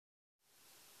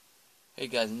Hey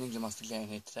guys, Ninja Master Jane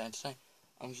here today, and today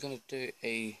I'm just going to do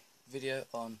a video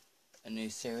on a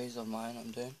new series of mine I'm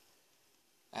doing,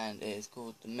 and it is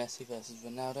called the Messi Vs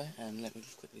Ronaldo. And let me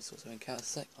just quickly sort something out a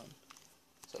sec on.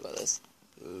 So like this.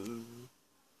 So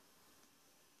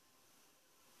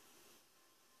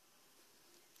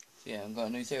yeah, I've got a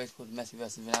new series called the Messi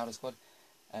Vs Ronaldo Squad.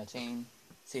 Team,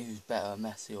 see who's better,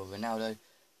 Messi or Ronaldo.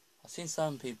 I've seen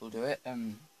some people do it,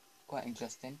 quite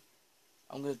interesting.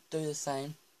 I'm going to do the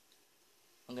same.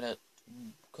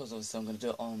 Because obviously I'm going to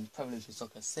do it on Pro Evolution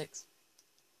Soccer 6.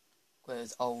 Where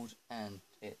it's old and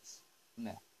it's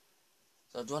meh.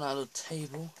 So I've drawn out a little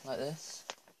table like this,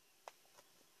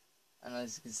 and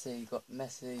as you can see, you've got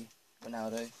Messi,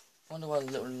 Ronaldo. I wonder why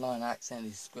the little line I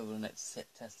accidentally scribbled on it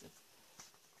tested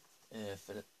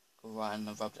for the right, and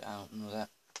I rubbed it out and all that.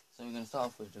 So we're going to start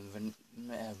off with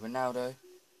Ronaldo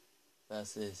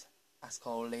versus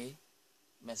Ascoli,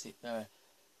 Messi, and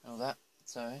all that.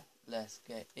 So let's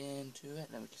get into it.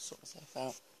 Let me just sort myself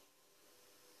out.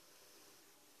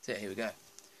 So here we go.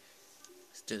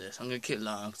 Let's do this. I'm going to keep it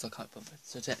long because I can't bother.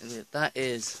 So technically that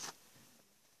is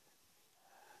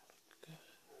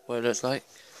what it looks like.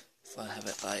 If I have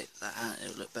it like that,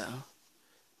 it'll look better.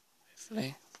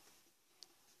 Hopefully.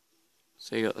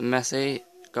 So you got the Messi,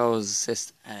 goals,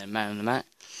 assists, and man of the match.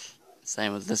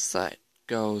 Same with this side.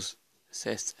 Goals,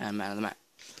 assists, and man of the match.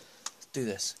 Let's do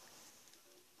this.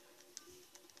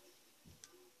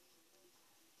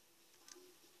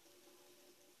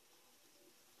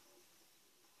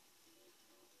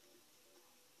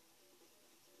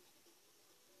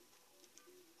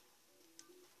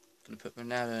 I'm going to put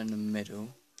Ronaldo in the middle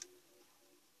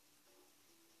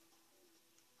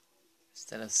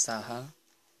instead of Saha.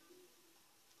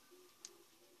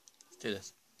 Let's do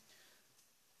this.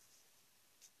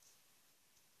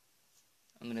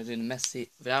 I'm going to do the Messi,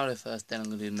 Ronaldo first, then I'm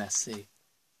going to do Messi.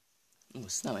 Oh,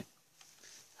 it's snowing.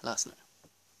 I like snow.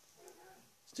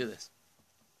 Let's do this.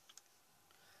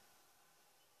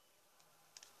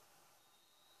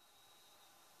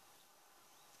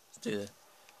 Let's do this.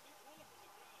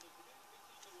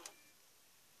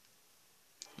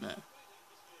 No.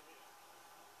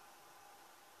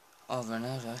 Oh,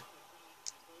 Ronaldo.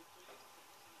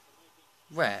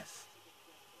 Ref.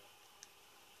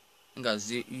 And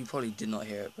guys, you probably did not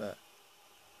hear it, but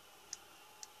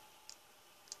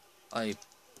I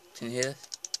can you hear this?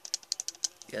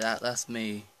 Yeah, that's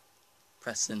me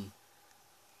pressing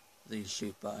the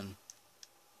shoot button.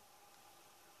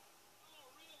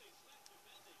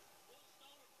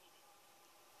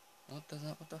 What the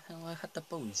hell? I had the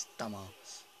ball, you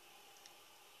dumbass.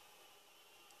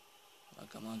 Oh,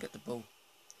 come on, get the ball.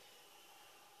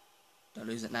 Don't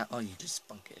lose it now. Oh, you just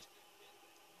spunk it.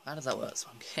 How does that work,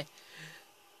 spunk it?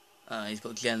 He's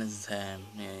got gel in his hair.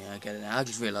 Yeah, I get it now. I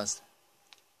just realised.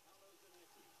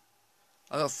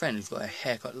 I got a friend who's got a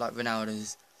haircut like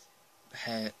Ronaldo's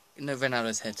hair. You know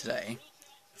Ronaldo's hair today?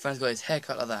 My friend's got his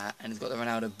haircut like that, and he's got the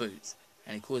Ronaldo boots,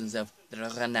 and he calls himself the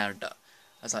Ronaldo. I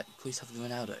was like, you call yourself the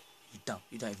Ronaldo? You dumb.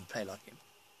 You don't even play like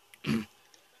him.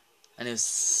 And it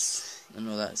was and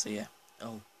all that. So yeah.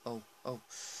 Oh.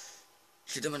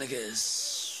 Shit,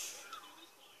 Dominicus.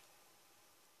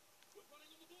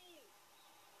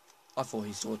 I thought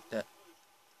he scored that.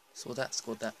 Scored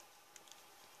that.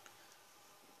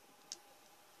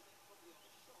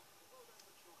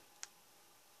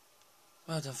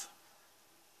 What the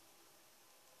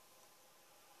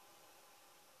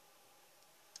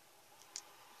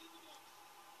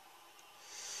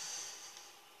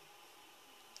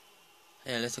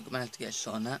Yeah, let's manage to get a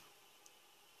shot on that.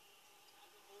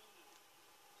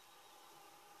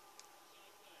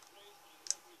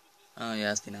 Oh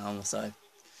yeah, it's been an almost side.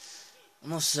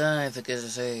 Almost side, for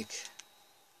goodness sake.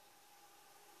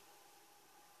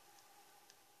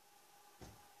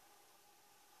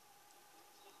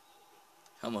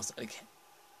 Almost again.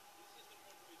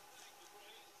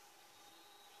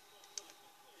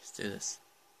 Let's do this.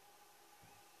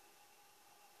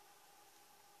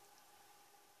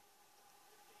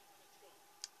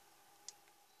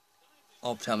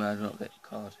 Oh, tell me I do not get the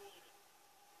card.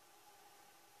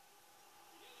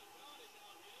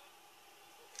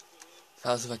 If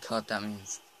I was with a card, that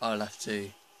means I'll have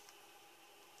to.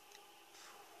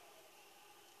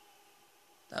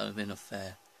 That would have been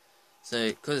unfair. So,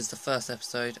 because it's the first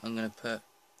episode, I'm gonna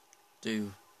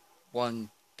do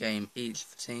one game each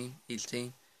team.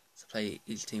 So play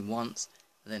each team once,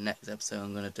 and then next episode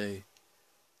I'm gonna do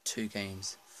 2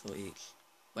 games for each,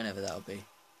 whenever that'll be.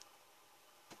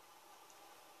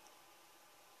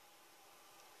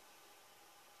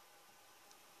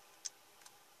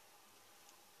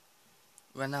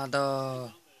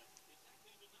 Ronaldo.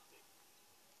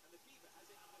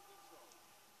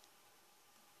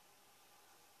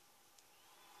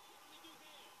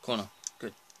 corner.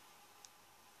 Good.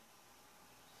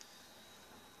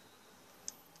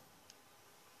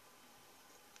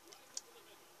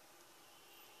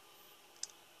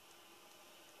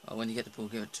 Oh, when you get the ball,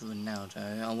 give it to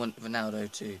Ronaldo. I want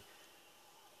Ronaldo to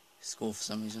score for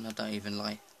some reason.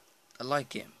 I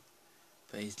like him,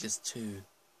 but he's just too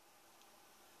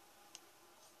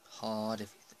hard,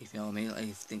 if you know what I mean. Like,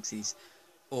 he thinks he's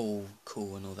all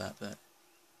cool and all that, but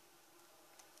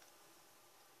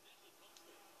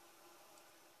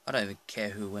I don't even care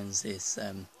who wins this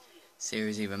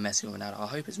series, either Messi or Ronaldo. I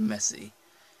hope it's Messi,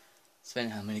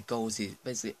 depending how many goals he...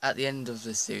 Basically, at the end of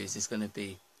the series, it's going to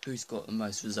be who's got the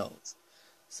most results.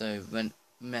 So, when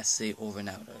Messi or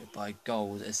Ronaldo, by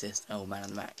goals, assists, or man of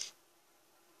the match.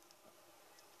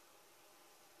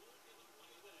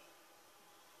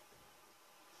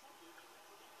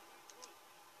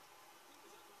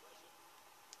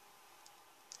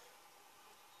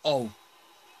 Oh,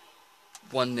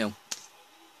 1-0.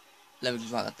 Let me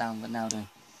just write that down, Ronaldo.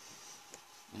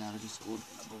 Ronaldo just scored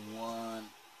number 1.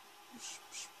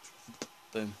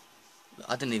 Boom.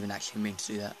 I didn't even actually mean to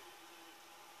do that.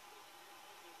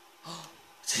 I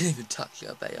didn't even touch it,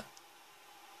 I bet ya.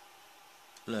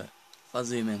 Look, if I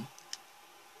zoom in.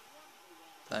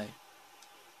 Play.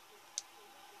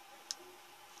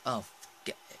 Oh,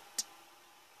 forget it.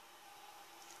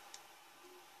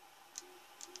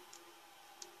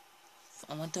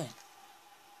 What am I doing?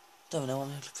 Don't know, I'm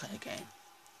going to play a game.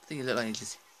 I think it looked like he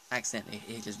just randomly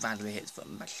hit his foot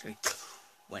and actually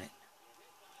went in.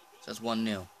 So that's 1-0.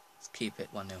 Let's keep it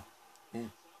 1-0. Ooh.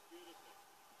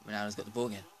 Ronaldo's got the ball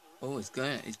again. Oh, he's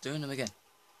doing them again.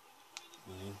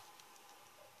 Ooh.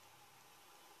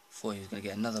 Thought he was going to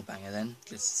get another banger then,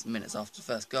 just minutes after the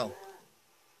first goal.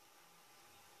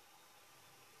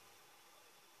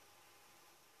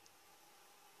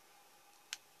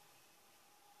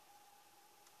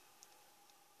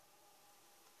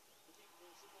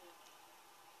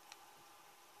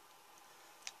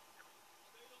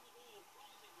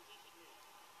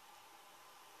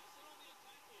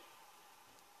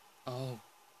 Oh.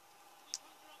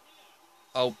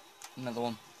 Oh, another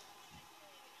one.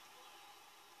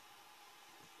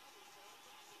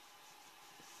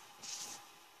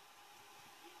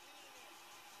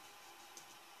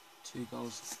 Two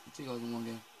goals in one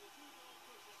game.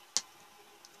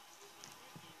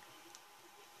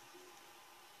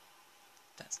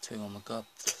 That's 2, oh my god.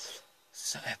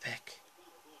 So epic.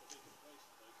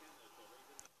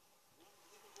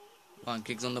 Ryan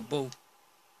Giggs on the ball.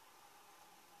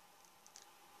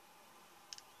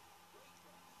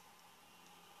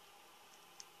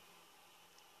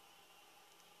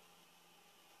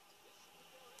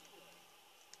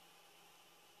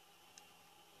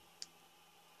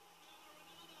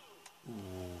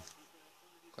 Ooh.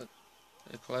 Quite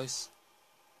close.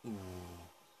 Ooh.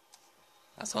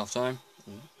 That's half time.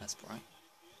 Ooh, that's bright.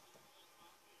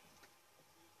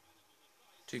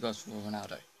 2 goals for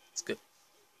Ronaldo. It's good.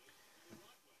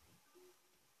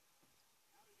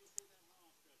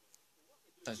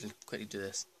 Let's just quickly do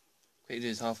this. Quickly do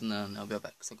this half and then I'll be right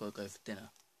back because I've got to go for dinner.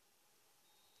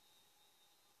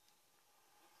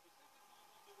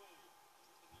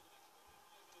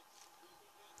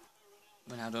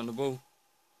 Ronaldo on the ball.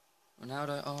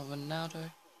 Ronaldo, oh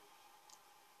Ronaldo.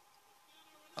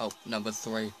 Oh, number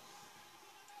 3.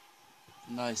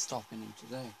 No stopping him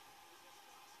today.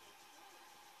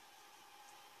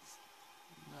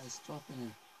 No stopping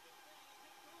him.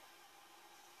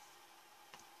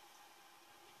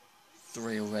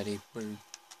 3 already, boom.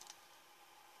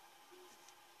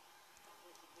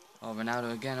 Oh,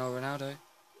 Ronaldo again, oh Ronaldo.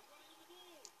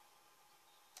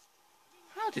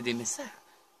 How did he miss that?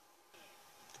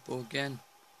 The ball again.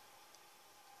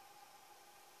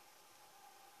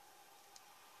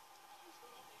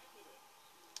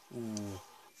 Ooh,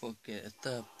 forget it.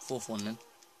 The 4th one then.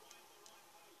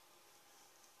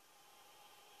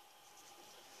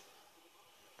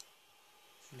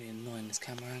 Really annoying, this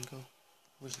camera angle.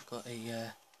 Wish I've got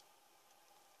a,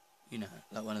 you know,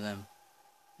 like one of them,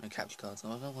 no capture cards.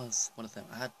 Oh, that was one of them.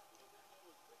 I had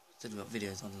still got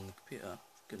videos on the computer,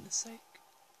 for goodness sake.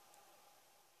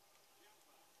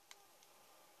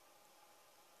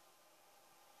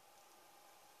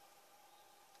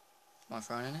 Am I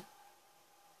throwing in it?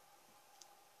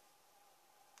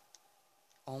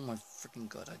 Oh my freaking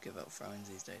god, I give up throw-ins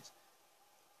these days.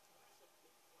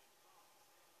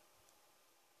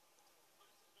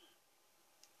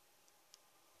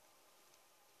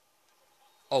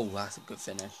 Oh, that's a good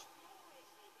finish.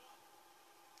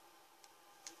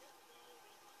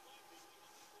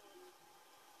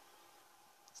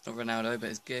 It's not Ronaldo, but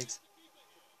it's Giggs.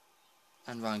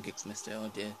 And Ryan Giggs missed it, oh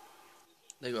dear.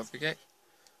 They got a free kick.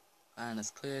 And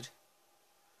it's cleared.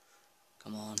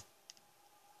 Come on.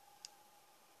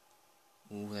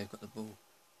 Oh, they've got the ball.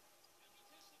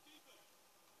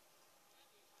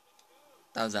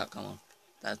 That was out, come on.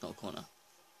 That's not a corner.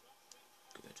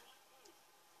 Good.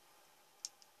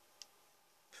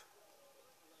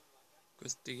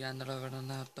 Cristiano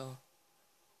Ronaldo.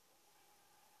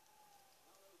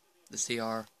 The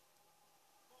CR.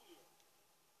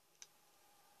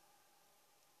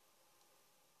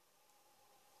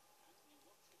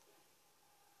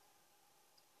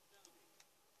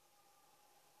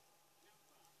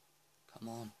 Come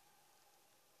on.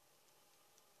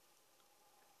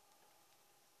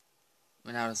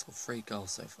 Ronaldo's got 3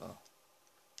 goals so far.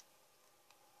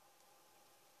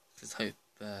 Just hope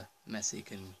Messi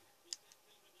can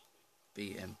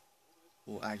beat him.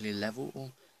 Or actually level,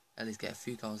 or at least get a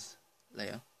few goals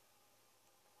later.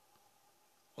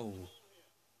 Oh,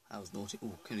 that was naughty.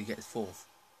 Oh, can we get his 4th?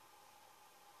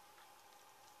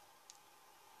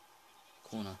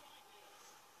 Corner.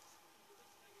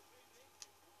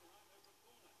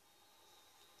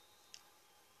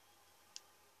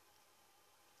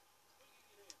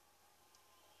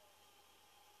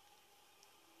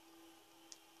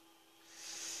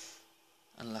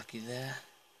 Unlucky there.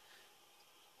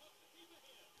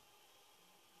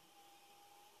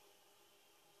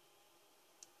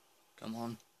 Come on.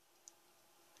 What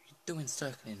are you doing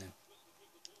circling him?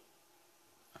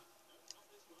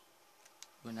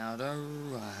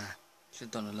 Ronaldo. Should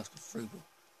have done a left through ball.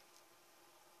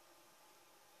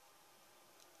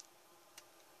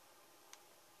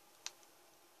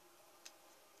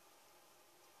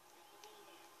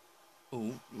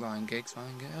 Oh, Ryan Giggs.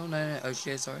 Oh, no. Oh,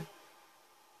 shit, sorry.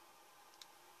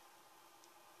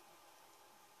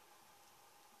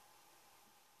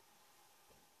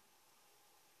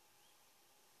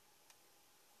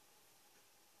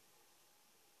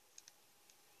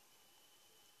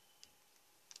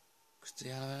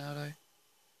 Cristiano Ronaldo.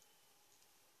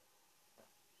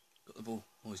 Got the ball.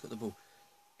 Oh, he's got the ball.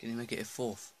 Can he make it a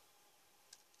 4th?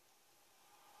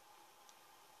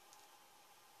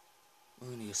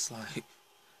 Only a slow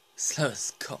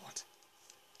as God.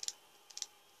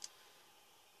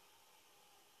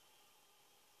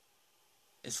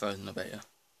 It's frozen, I bet you.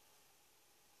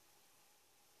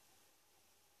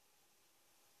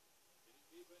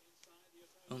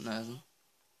 Oh, no, it hasn't.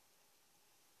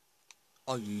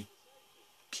 Are you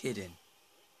kidding?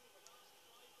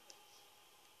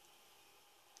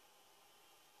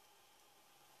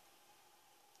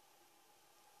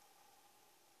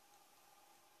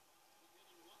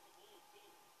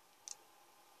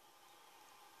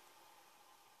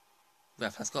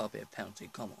 Ref, that's got to be a penalty,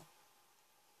 come on.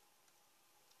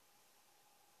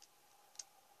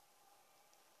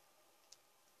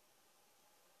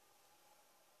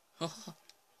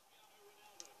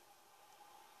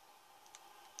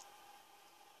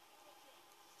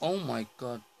 Oh my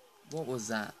God, what was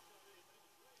that?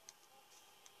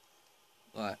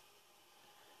 Right.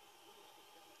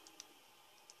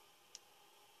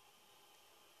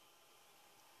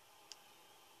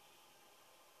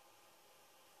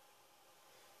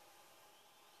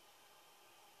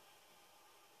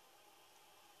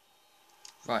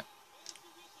 Right.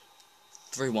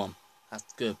 3-1.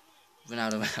 That's good.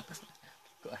 Ronaldo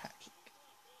got a hat trick.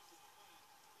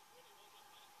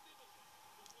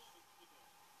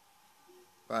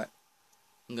 Right.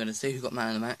 I'm going to see who got man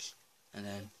of the match. And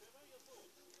then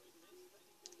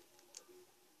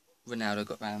Ronaldo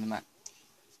got man of the match.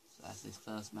 So that's his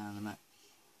first man of the match.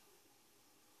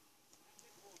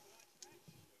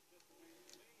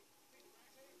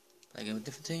 Play again with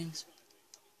different teams.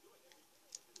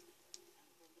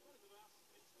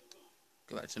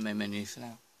 Go back to the main menu for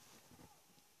now.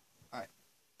 Alright.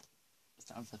 It's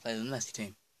time to play the Messi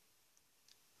team.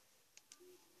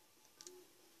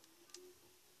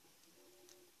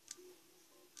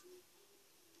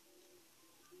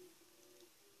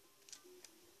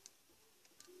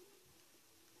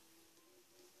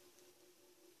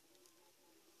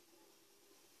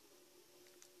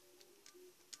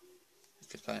 Let's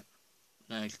just play it.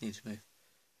 No, I just need to move.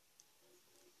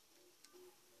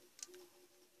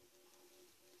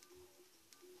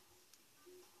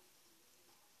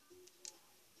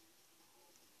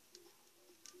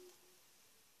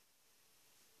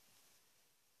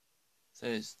 So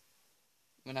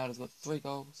Ronaldo's got 3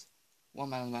 goals, 1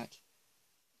 man of the match,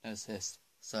 no assist.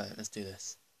 So let's do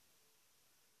this.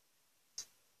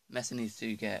 Messi needs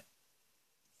to get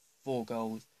 4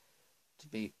 goals to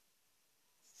beat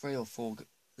 3 or 4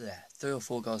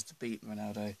 goals to beat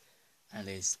Ronaldo, and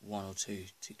is 1 or 2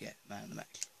 to get man of the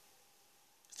match.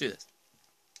 Let's do this.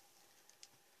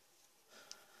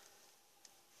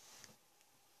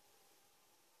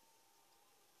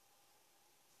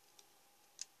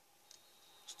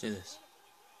 do this.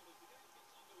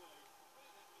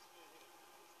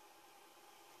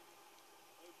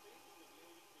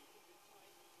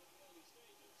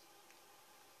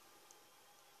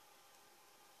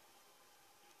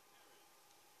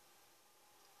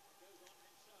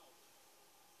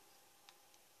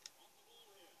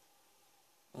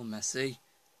 Oh, Messi.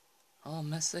 Oh,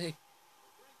 Messi.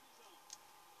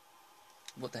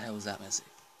 What the hell was that, Messi?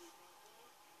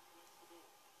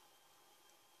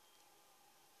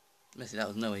 Messi, that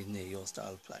was nowhere near your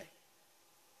style of play.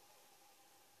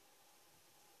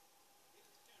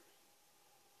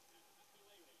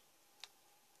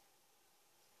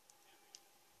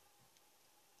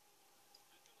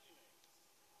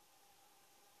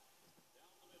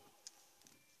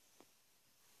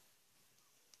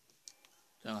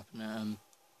 Don't happen.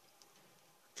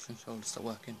 Controller stop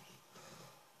working.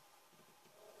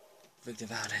 Victor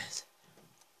Valdez.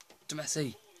 To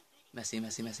Messi. Messi,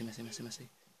 Messi, Messi, Messi, Messi, Messi.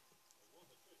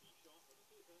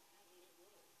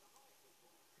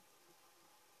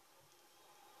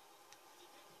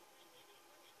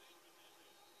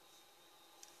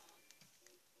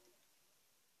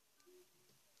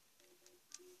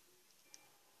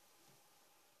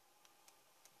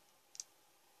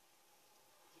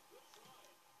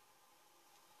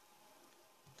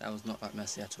 That was not like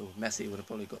Messi at all. Messi would have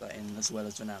probably got that in as well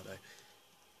as Ronaldo.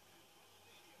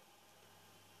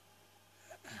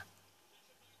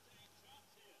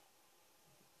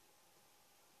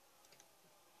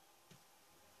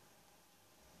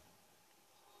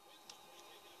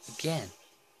 Again.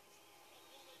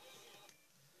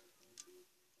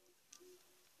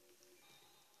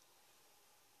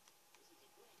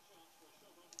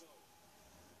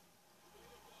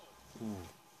 Ooh.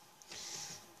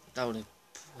 That would have...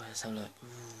 Let's have a look. Ooh.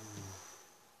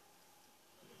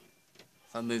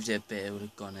 If I moved it a bit, it would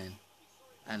have gone in.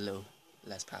 And a little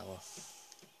less power.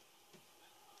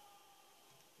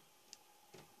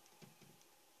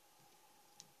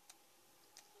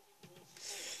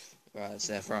 Right, it's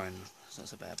their throwing. It's not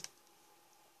so bad.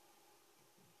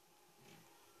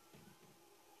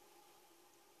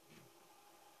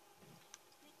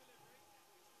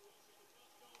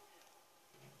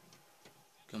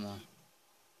 Come on.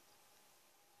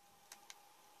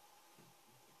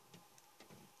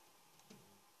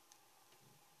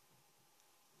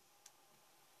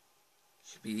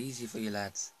 Should be easy for you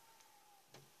lads.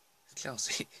 It's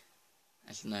Chelsea.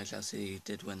 Actually, no, Chelsea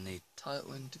did win the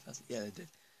title in 2000. Yeah, they did.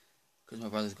 Because my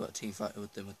brother's got a team fighter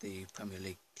with them with the Premier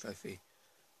League trophy.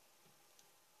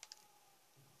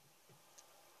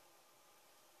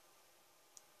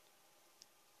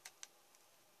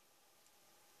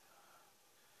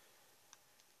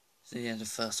 It's the end of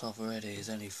the first half already. There's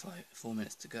only 4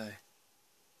 minutes to go.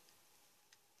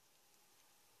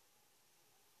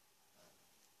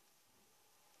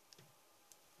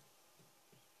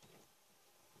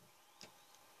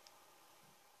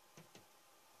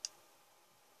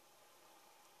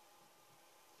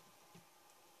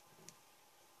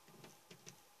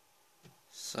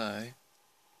 So...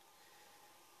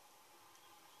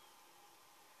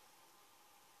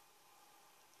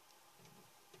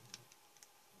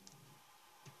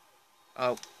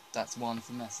 Oh, that's one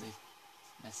for Messi.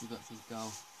 Messi got his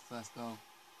goal. First goal.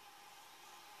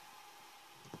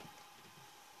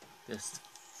 Just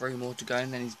 3 more to go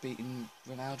and then he's beaten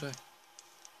Ronaldo.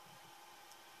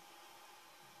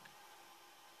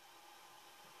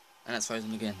 And it's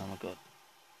frozen again. Oh my god.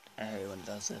 I hate when it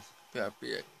does this.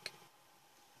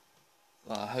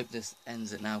 Well, I hope this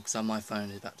ends it now because my phone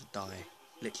is about to die.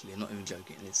 Literally, I'm not even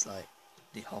joking. It's like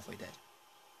halfway dead.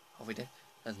 Halfway dead?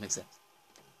 That doesn't make sense.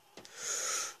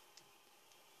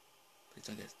 Please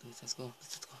don't get it. Let's go.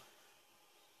 Let's go.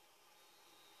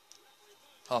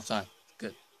 Half time.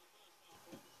 Good.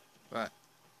 Right.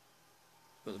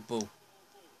 Got the ball.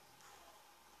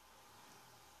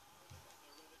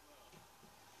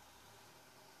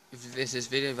 If this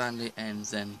video randomly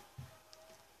ends, then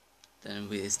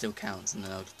it still counts, and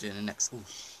then I'll do the next. Ooh.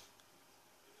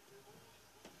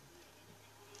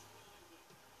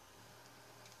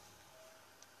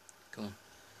 Come on.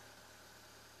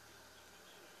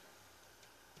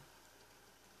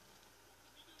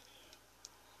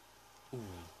 Ooh.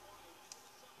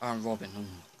 Aaron Robin. Oh my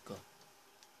god.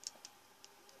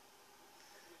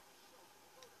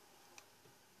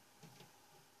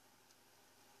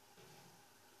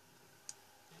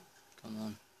 Come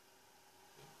on.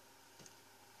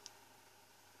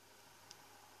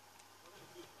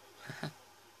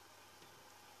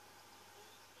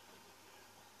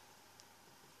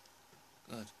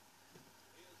 Good.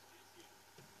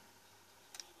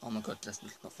 Oh my god, that's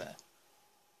not fair.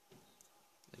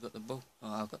 They got the ball.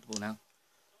 Oh, I've got the ball now.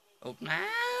 Oh no!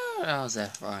 Oh, it's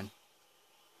there, Ryan. I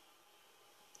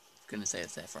was gonna say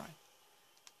it's there, Ryan.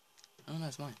 Oh no,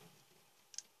 it's mine.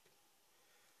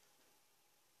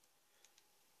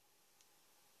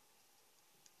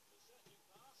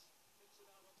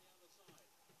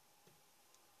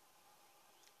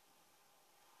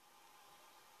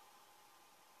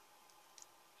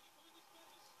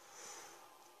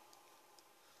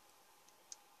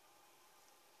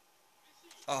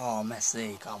 Oh,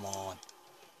 Messi, come on.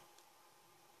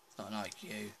 It's not like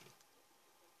you.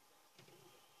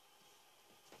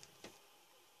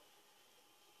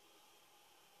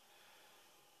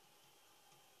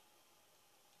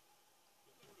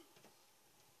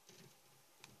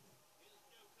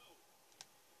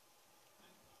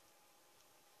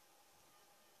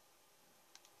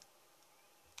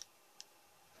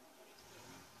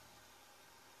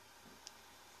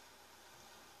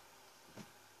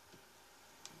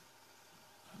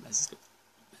 Messi's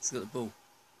got the ball.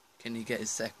 Can he get his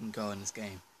second goal in this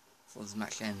game before this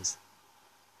match ends?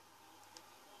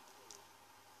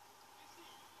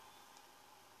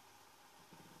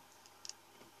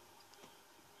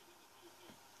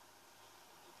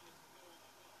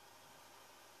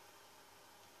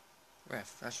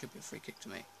 Ref, that should be a free kick to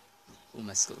me. Oh,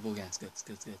 Messi's got the ball again. It's good, it's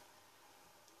good, it's good.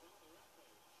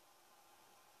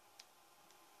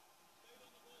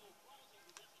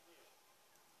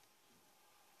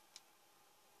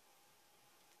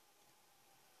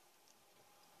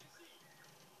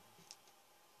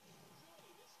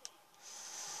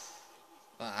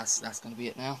 Well, that's going to be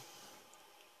it now.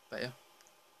 But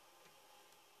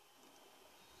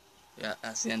yeah,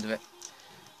 that's the end of it.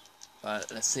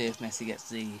 But let's see if Messi gets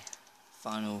the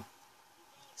final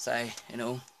say in it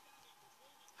all.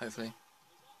 Hopefully.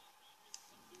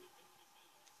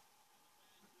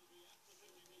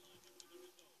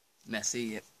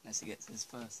 Messi, yep, Messi gets his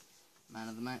first man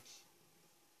of the match.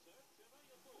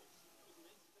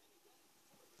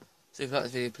 So if you like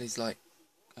this video, please like.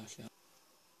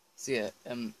 So yeah,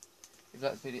 if you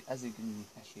like this video, as you can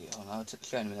actually, I'll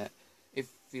show in a minute. If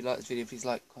you like this video, please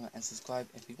like, comment, and subscribe.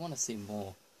 If you want to see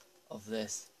more of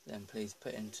this, then please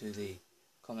put into the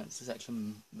comments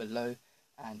section below.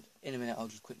 And in a minute, I'll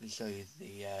just quickly show you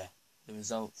the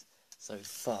results so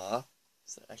far.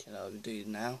 So actually, I'll do it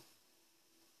now.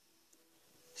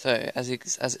 So actually,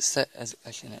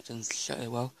 no, it doesn't show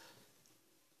it well.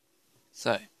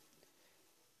 So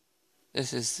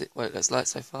this is what it looks like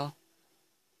so far.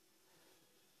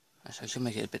 Actually, I should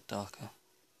make it a bit darker.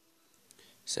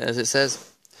 So as it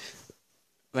says,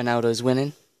 Ronaldo's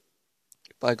winning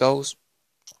by goals,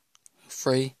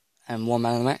 3 and 1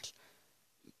 man of the match.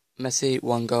 Messi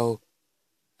 1 goal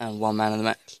and 1 man of the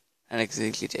match, and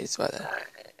exactly J's right there.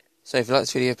 So if you like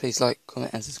this video, please like,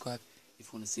 comment, and subscribe. If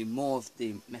you want to see more of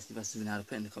the Messi vs Ronaldo,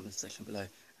 put in the comment section below,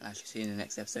 and I shall see you in the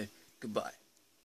next episode. Goodbye.